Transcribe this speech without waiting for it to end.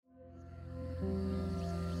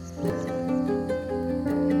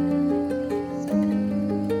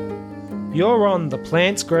You're on the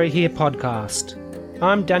Plants Grow Here podcast.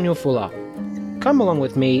 I'm Daniel Fuller. Come along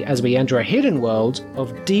with me as we enter a hidden world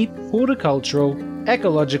of deep horticultural,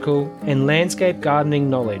 ecological, and landscape gardening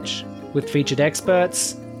knowledge with featured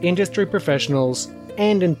experts, industry professionals,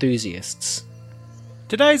 and enthusiasts.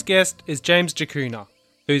 Today's guest is James Njuguna,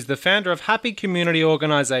 who's the founder of Happy Community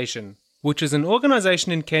Organisation, which is an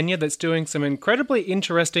organisation in Kenya that's doing some incredibly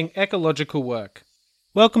interesting ecological work.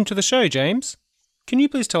 Welcome to the show, James. Can you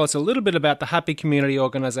please tell us a little bit about the Happy Community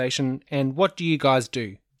Organisation and what do you guys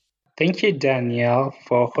do? Thank you, Daniel,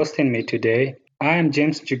 for hosting me today. I am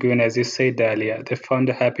James Njuguna, as you said earlier, the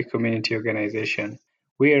founder of Happy Community Organisation.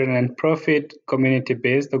 We are a non-profit,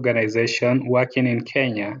 community-based organisation working in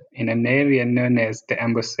Kenya in an area known as the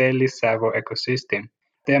Amboseli Tsavo ecosystem.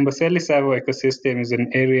 The Amboseli Tsavo ecosystem is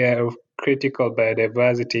an area of critical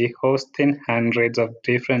biodiversity hosting hundreds of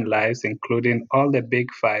different lives, including all the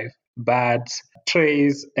big five: birds,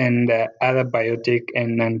 trees, and other biotic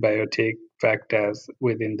and non-biotic factors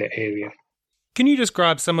within the area. Can you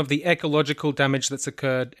describe some of the ecological damage that's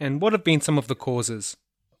occurred and what have been some of the causes?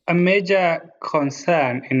 A major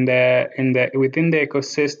concern within the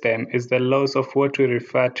ecosystem is the loss of what we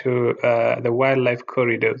refer to the wildlife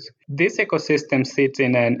corridors. This ecosystem sits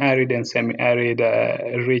in an arid and semi-arid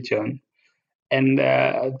region, and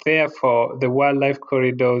therefore the wildlife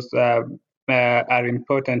corridors are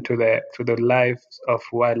important to the lives of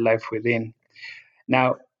wildlife within.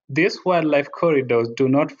 Now, these wildlife corridors do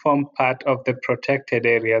not form part of the protected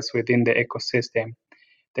areas within the ecosystem.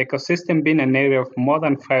 The ecosystem being an area of more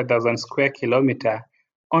than 5,000 square kilometers,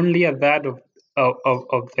 only a third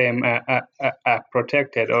of them are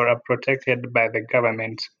protected or are protected by the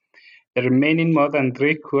government. The remaining more than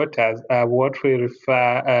 3/4 are what we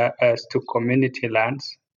refer as to community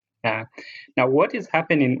lands. Now, what is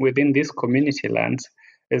happening within these community lands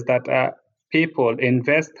is that people,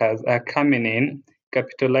 investors, are coming in,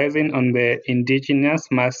 capitalizing on the indigenous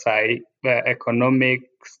Maasai economic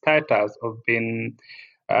status of being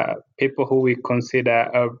people who we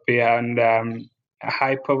consider beyond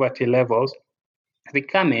high poverty levels. They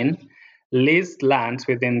come in, lease lands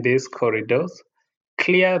within these corridors,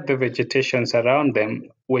 clear the vegetation around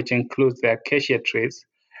them, which includes the acacia trees,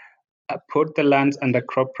 put the lands under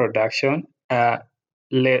crop production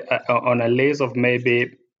on a lease of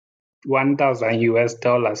maybe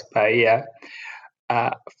 $1,000 per year,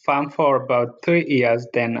 farm for about 3 years,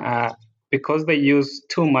 then because they use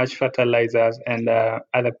too much fertilizers and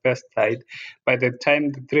other pesticides, by the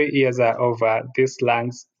time the 3 years are over, these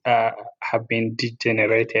lands have been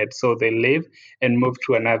degenerated. So they leave and move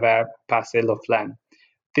to another parcel of land.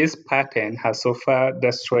 This pattern has so far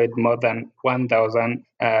destroyed more than 1,000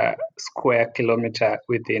 square kilometers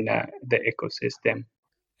within the ecosystem.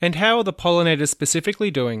 And how are the pollinators specifically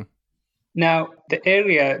doing? Now, the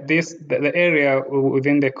area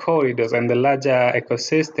within the corridors and the larger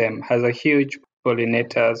ecosystem has a huge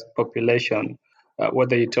pollinators population,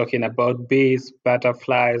 whether you're talking about bees,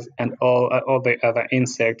 butterflies, and all the other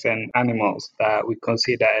insects and animals that we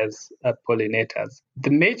consider as pollinators.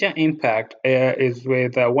 The major impact is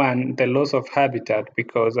with the loss of habitat,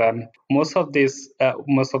 because most of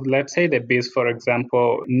let's say the bees, for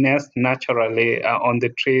example, nest naturally on the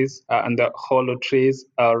trees, on the hollow trees,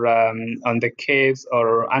 or on the caves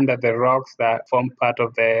or under the rocks that form part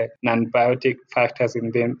of the non-biotic factors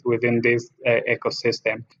within this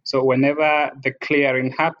ecosystem. So whenever the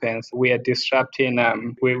clearing happens, we are disrupting,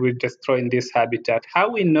 we're destroying this habitat. How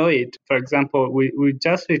we know it, for example, we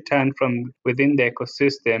just returned from within the ecosystem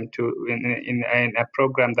in a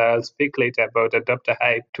program that I'll speak later about, Adopt a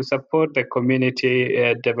Hive, to support the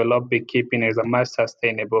community develop beekeeping as a more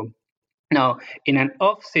sustainable. Now, in an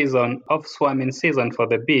off-swarming season for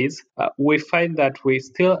the bees, we find that we're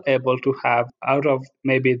still able to have, out of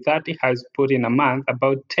maybe 30 hives put in a month,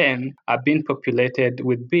 about 10 are being populated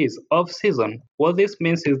with bees off-season. What this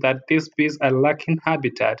means is that these bees are lacking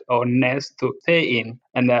habitat or nest to stay in,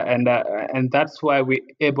 and that's why we're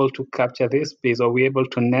able to capture these bees, or we're able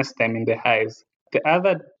to nest them in the hives. The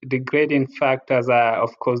other degrading factors are,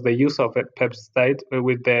 of course, the use of pesticides.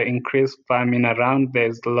 With the increased farming around,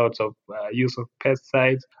 there's lots of use of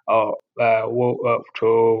pesticides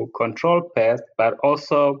to control pests, but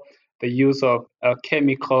also the use of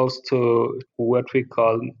chemicals to what we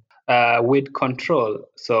call weed control.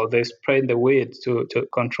 So they spray the weeds to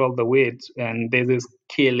control the weeds, and this is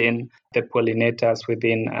killing the pollinators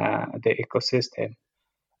within the ecosystem.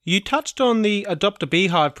 You touched on the Adopt a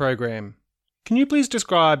Beehive program. Can you please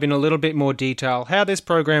describe in a little bit more detail how this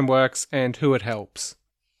program works and who it helps?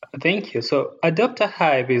 Thank you. So Adopt a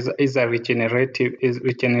Hive is a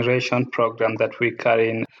regeneration program that we carry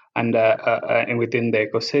in within the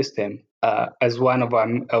ecosystem. as one of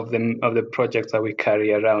the projects that we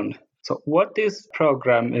carry around. So what this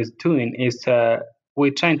program is doing is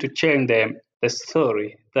we're trying to change the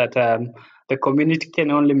story that the community can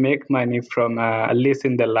only make money from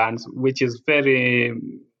leasing the lands, which is very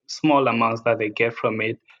small amounts that they get from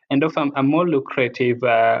it, and often a more lucrative,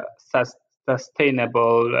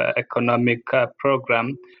 sustainable economic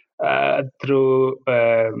program through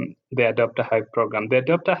the Adopt a Hive program. The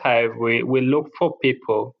Adopt a Hive, we look for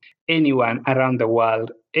people, anyone around the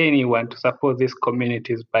world, anyone to support these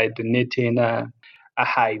communities by donating a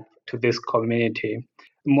hive to this community.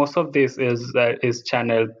 Most of this is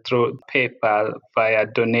channeled through PayPal via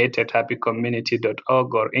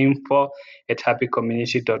donate@happycommunity.org or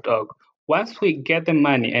info@happycommunity.org. Once we get the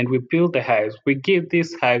money and we build the hives, we give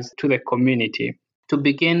these hives to the community to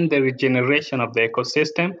begin the regeneration of the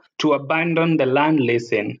ecosystem, to abandon the land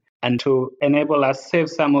leasing, and to enable us save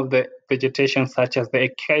some of the vegetation such as the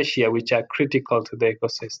acacia, which are critical to the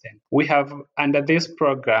ecosystem. We have, under this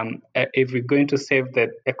program, if we're going to save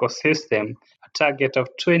the ecosystem, a target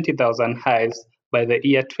of 20,000 hives by the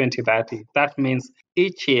year 2030. That means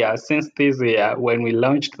each year since this year, when we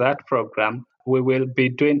launched that program, we will be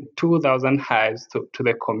doing 2,000 hives to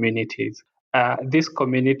the communities. These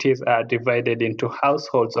communities are divided into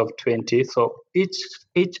households of 20. So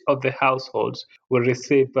each of the households will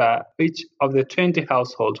receive, each of the 20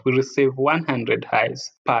 households will receive 100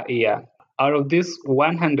 hives per year. Out of these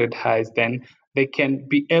 100 hives, then they can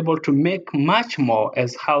be able to make much more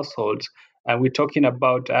as households. And we're talking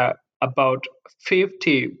about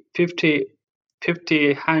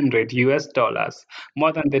 100 US dollars,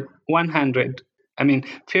 more than the 100. I mean,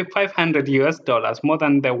 $500 US, more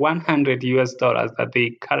than the 100 US dollars that they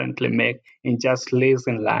currently make in just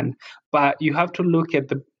leasing land. But you have to look at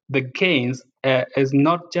the gains as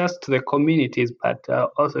not just to the communities, but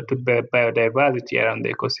also to the biodiversity around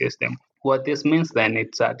the ecosystem. What this means then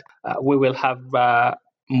is that we will have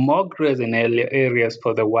more grazing areas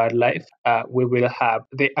for the wildlife. We will have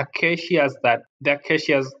the acacias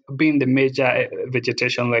being the major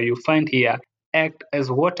vegetation that you find here, act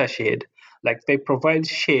as watershed. Like they provide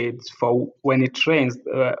shades for when it rains,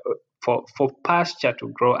 for pasture to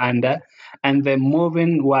grow under, and the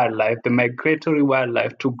moving wildlife, the migratory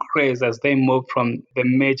wildlife, to graze as they move from the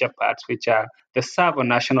major parts, which are the Tsavo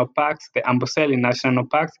National Parks, the Amboseli National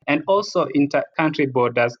Parks, and also inter-country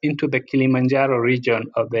borders into the Kilimanjaro region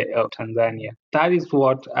of Tanzania. That is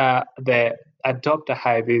what the Adopt a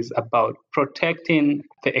Hive is about: protecting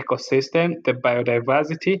the ecosystem, the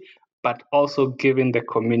biodiversity, but also giving the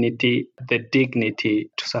community the dignity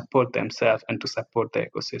to support themselves and to support the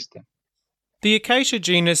ecosystem. The acacia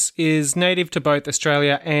genus is native to both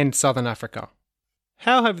Australia and Southern Africa.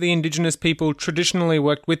 How have the indigenous people traditionally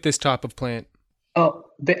worked with this type of plant? Oh,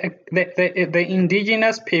 the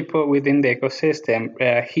indigenous people within the ecosystem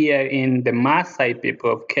here in the Maasai people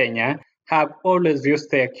of Kenya have always used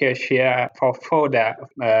the acacia for fodder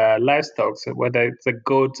livestock, whether it's the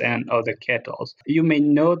goats or the cattle. You may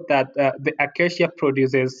note that the acacia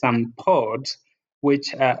produces some pods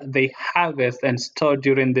which they harvest and store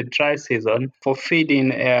during the dry season for feeding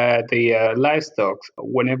the livestock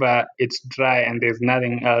whenever it's dry and there's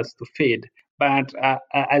nothing else to feed. But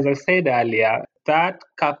as I said earlier, that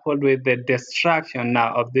coupled with the destruction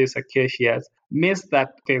now of these acacias means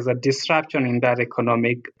that there's a disruption in that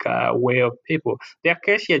economic way of people. The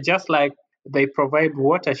acacia, just like they provide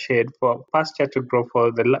watershed for pasture to grow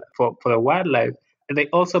for the wildlife, they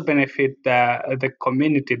also benefit the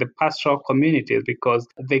community, the pastoral communities, because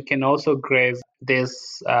they can also graze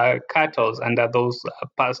these cattle under those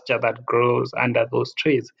pasture that grows under those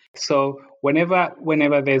trees. So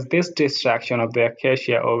whenever there's this destruction of the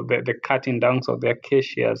acacia or the cutting down of the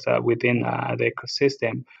acacias within the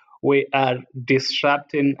ecosystem, we are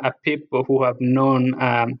disrupting people who have known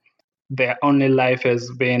their only life has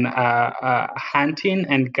been hunting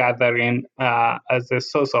and gathering as a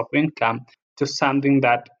source of income, to something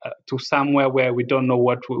that to somewhere where we don't know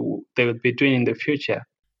what they will be doing in the future.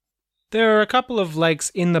 There are a couple of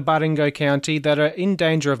lakes in the Baringo County that are in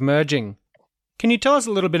danger of merging. Can you tell us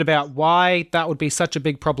a little bit about why that would be such a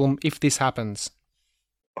big problem if this happens?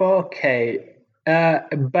 Okay.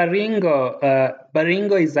 Baringo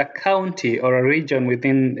is a county or a region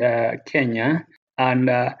within Kenya,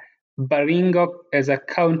 and Baringo as a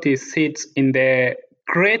county sits in the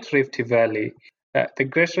Great Rift Valley. The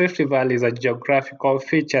Great Rift Valley is a geographical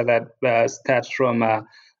feature that starts from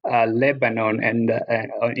Lebanon and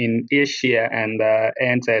in Asia and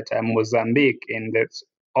ends at Mozambique in the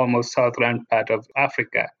almost southern part of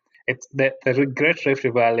Africa. It's the Great Rift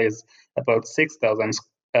Valley is about 6,000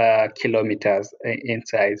 kilometers in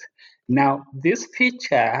size. Now, this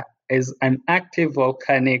feature is an active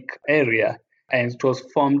volcanic area, and it was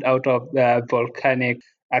formed out of volcanic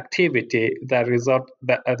activity that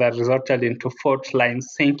resulted into fault lines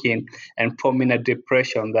sinking and forming a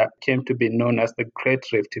depression that came to be known as the Great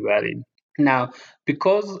Rift Valley. Now,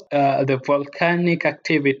 because the volcanic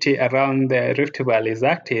activity around the Rift Valley is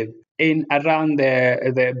active, in around the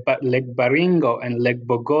Lake Baringo and Lake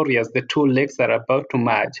Bogoria, the two lakes that are about to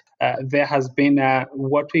merge, there has been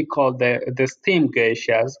what we call the steam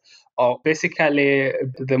glaciers, or basically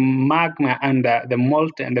the magma under the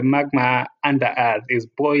molten and the magma under earth is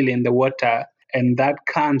boiling the water, and that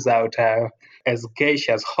comes out as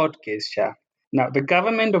geishas, hot geisha. Now, the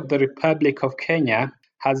government of the Republic of Kenya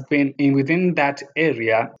has been within that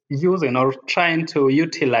area using or trying to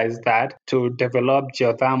utilize that to develop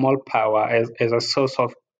geothermal power as a source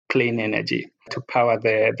of clean energy to power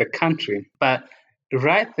the country. But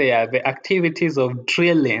right there, the activities of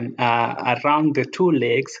drilling around the two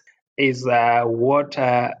lakes is what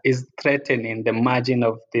is threatening the margin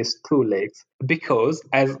of these two lakes. Because,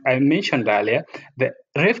 as I mentioned earlier, the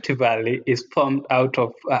Rift Valley is formed out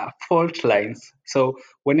of fault lines. So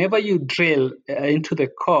whenever you drill into the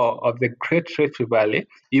core of the Great Rift Valley,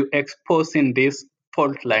 you exposing these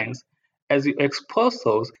fault lines. As you expose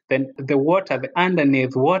those, then the water, the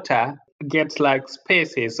underneath water, gets like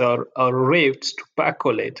spaces or rifts to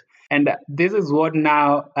percolate. And this is what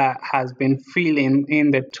now has been filling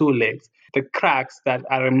in the two lakes. The cracks that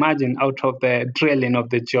are emerging out of the drilling of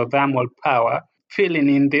the geothermal power filling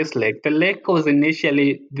in this lake. The lakes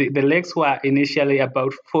were initially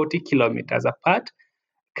about 40 kilometers apart.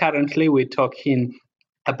 Currently, we're talking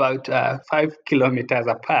about 5 kilometers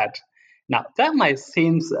apart. Now, that might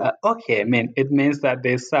seem okay. I mean, it means that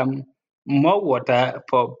there's some more water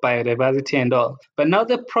for biodiversity and all. But now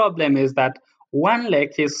the problem is that one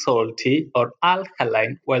lake is salty or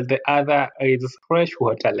alkaline, while the other is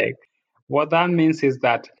freshwater lake. What that means is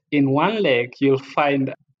that in one lake, you'll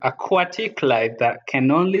find aquatic life that can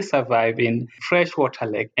only survive in freshwater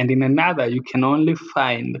lake, and in another, you can only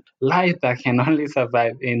find life that can only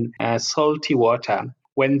survive in salty water.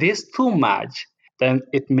 When these two merge, then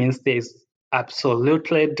it means there's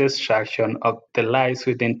absolutely destruction of the lives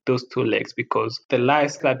within those two lakes, because the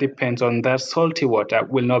lives that depends on that salty water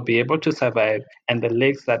will not be able to survive, and the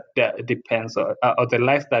lakes that depends or the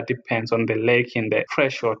life that depends on the lake in the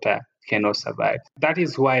freshwater cannot survive. That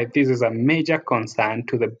is why this is a major concern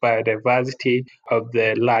to the biodiversity of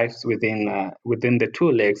the lives within the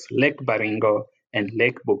two lakes, Lake Baringo and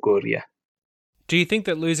Lake Bogoria. Do you think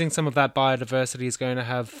that losing some of that biodiversity is going to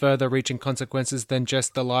have further reaching consequences than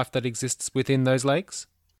just the life that exists within those lakes?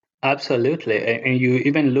 Absolutely. And you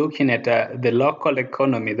even looking at the local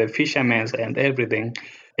economy, the fishermen and everything,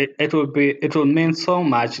 it will mean so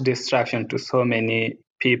much destruction to so many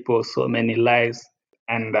people, so many lives.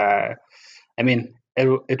 And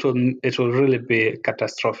it will really be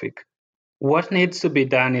catastrophic. What needs to be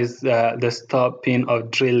done is the stopping of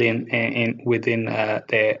drilling within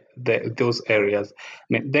those areas. I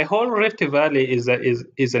mean, the whole Rift Valley is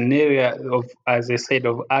an area of, as I said,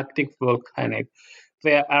 of active volcanic.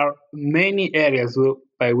 There are many areas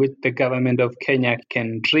by which the government of Kenya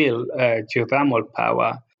can drill geothermal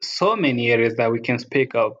power. So many areas that we can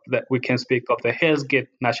speak of. The Hell's Gate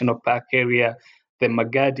National Park area, the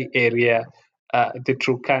Magadi area, the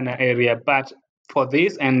Turkana area. But for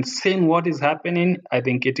this and seeing what is happening, I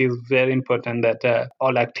think it is very important that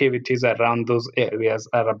all activities around those areas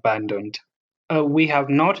are abandoned. We have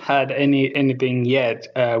not had anything yet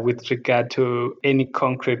with regard to any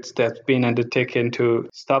concrete steps being undertaken to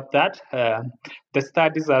stop that. The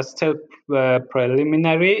studies are still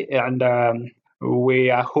preliminary, and we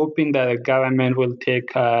are hoping that the government will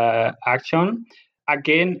take action.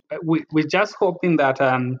 Again, we're just hoping that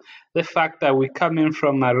the fact that we're coming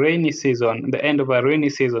from a rainy season, the end of a rainy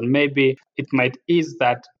season, maybe it might ease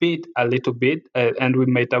that bit a little bit, and we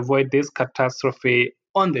might avoid this catastrophe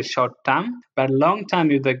on the short term. But long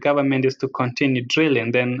term, if the government is to continue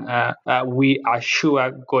drilling, then we are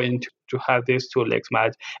sure going to have these two lakes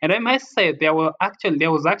merge. And I must say, there was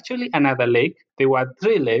actually another lake. There were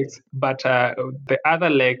three lakes, but the other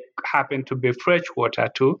lake happened to be freshwater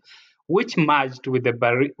too, which merged with the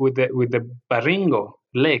Baringo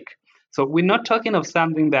Lake. So we're not talking of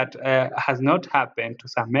something that has not happened to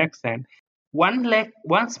some extent. One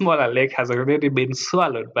smaller lake has already been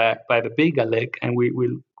swallowed by the bigger lake, and we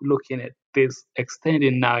will looking at this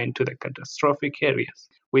extending now into the catastrophic areas.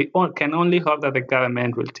 We can only hope that the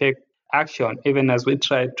government will take action, even as we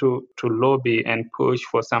try to lobby and push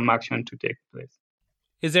for some action to take place.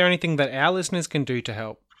 Is there anything that our listeners can do to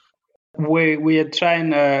help? We are trying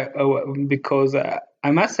because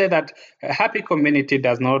I must say that a happy community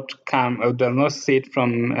does not sit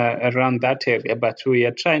from around that area, but we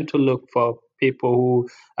are trying to look for people who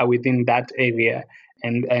are within that area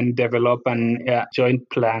and develop a joint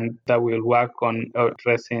plan that will work on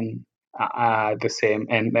addressing the same.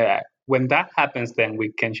 And when that happens, then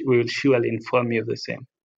we will surely inform you of the same.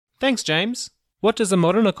 Thanks, James. What does a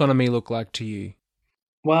modern economy look like to you?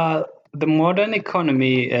 Well, the modern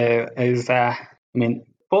economy is,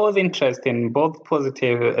 both interesting, both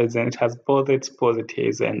positive, as it has both its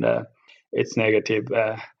positives and its negative.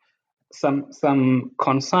 Some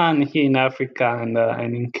concern here in Africa and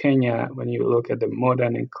in Kenya, when you look at the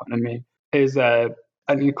modern economy, is an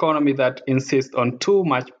economy that insists on too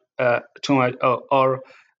much or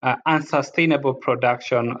unsustainable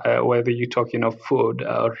production, whether you're talking of food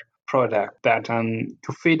or product, that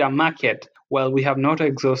to feed a market. Well, we have not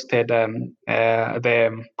exhausted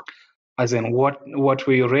what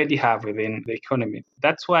we already have within the economy.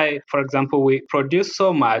 That's why, for example, we produce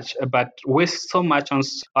so much but waste so much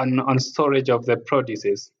on storage of the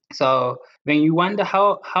produces. So then you wonder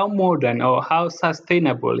how modern or how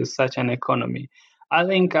sustainable is such an economy. I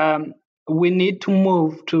think we need to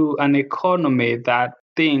move to an economy that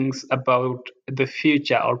thinks about the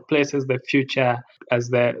future or places the future as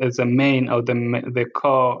the main or the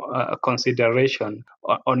core consideration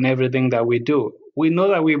on everything that we do. We know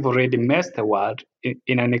that we've already messed the world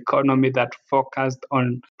in an economy that focused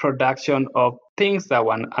on production of things that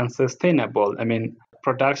were unsustainable.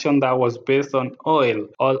 Production that was based on oil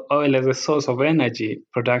as a source of energy,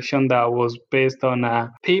 production that was based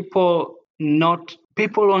on people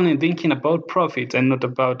only thinking about profit and not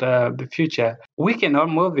about the future. We cannot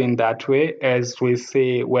move in that way, as we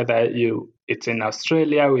see whether it's in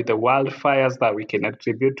Australia with the wildfires that we can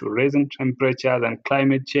attribute to rising temperatures and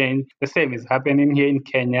climate change. The same is happening here in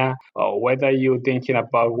Kenya, or whether you're thinking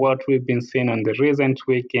about what we've been seeing on the recent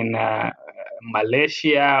week in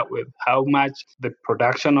Malaysia, with how much the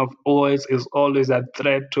production of oils is always a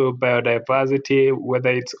threat to biodiversity, whether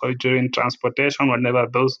it's during transportation, whenever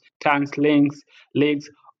those tanks leaks,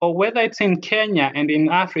 or whether it's in Kenya and in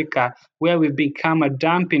Africa, where we've become a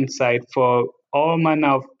dumping site for all manner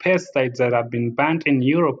of pesticides that have been banned in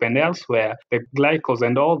Europe and elsewhere, the glycos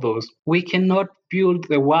and all those. We cannot build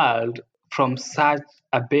the world from such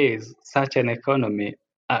a base, such an economy.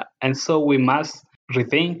 And so we must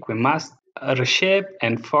rethink, we must reshape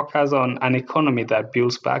and focus on an economy that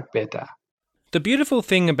builds back better. The beautiful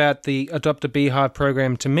thing about the Adopt a Beehive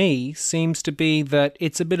program to me seems to be that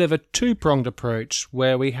it's a bit of a two-pronged approach,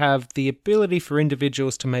 where we have the ability for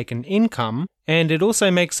individuals to make an income, and it also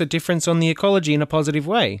makes a difference on the ecology in a positive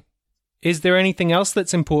way. Is there anything else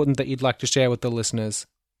that's important that you'd like to share with the listeners?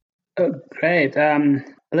 Oh, great.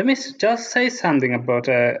 Let me just say something about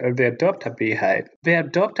the Adopt a Beehive. The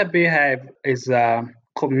Adopt a Beehive is a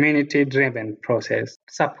community-driven process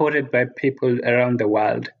supported by people around the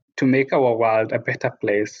world to make our world a better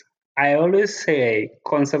place. I always say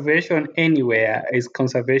conservation anywhere is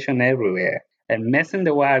conservation everywhere, and messing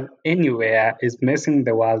the world anywhere is messing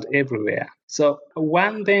the world everywhere. So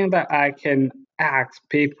one thing that I can ask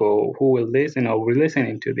people who will listen or will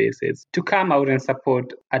listening to this is to come out and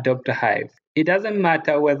support Adopt a Hive. It doesn't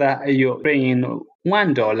matter whether you're bringing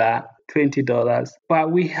 $1, $20,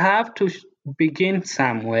 but we have to begin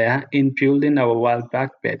somewhere in building our world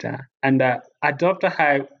back better. And Adopt a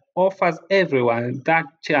Hive offers everyone that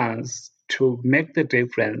chance to make the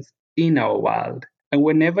difference in our world. And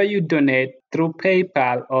whenever you donate through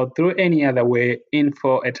PayPal or through any other way,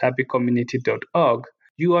 info@happycommunity.org,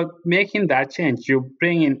 you are making that change. You're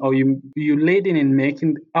bringing or you're leading in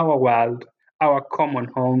making our world, our common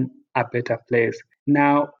home, a better place.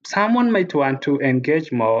 Now, someone might want to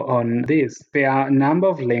engage more on this. There are a number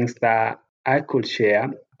of links that I could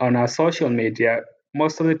share on our social media.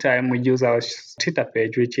 Most of the time we use our Twitter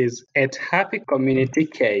page, which is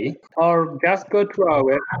 @HappyCommunityK, or just go to our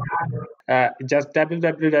website, just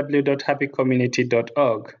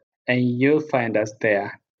www.happycommunity.org, and you'll find us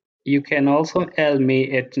there. You can also email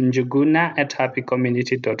me at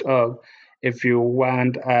njuguna@happycommunity.org if you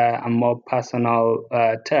want a more personal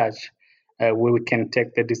touch. We can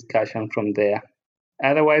take the discussion from there.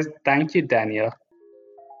 Otherwise, thank you, Daniel.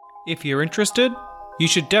 If you're interested, you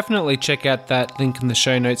should definitely check out that link in the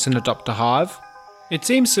show notes and Adopt a Hive. It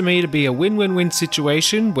seems to me to be a win-win-win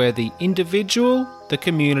situation where the individual, the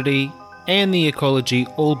community, and the ecology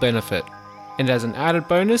all benefit. And as an added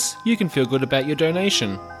bonus, you can feel good about your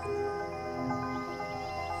donation.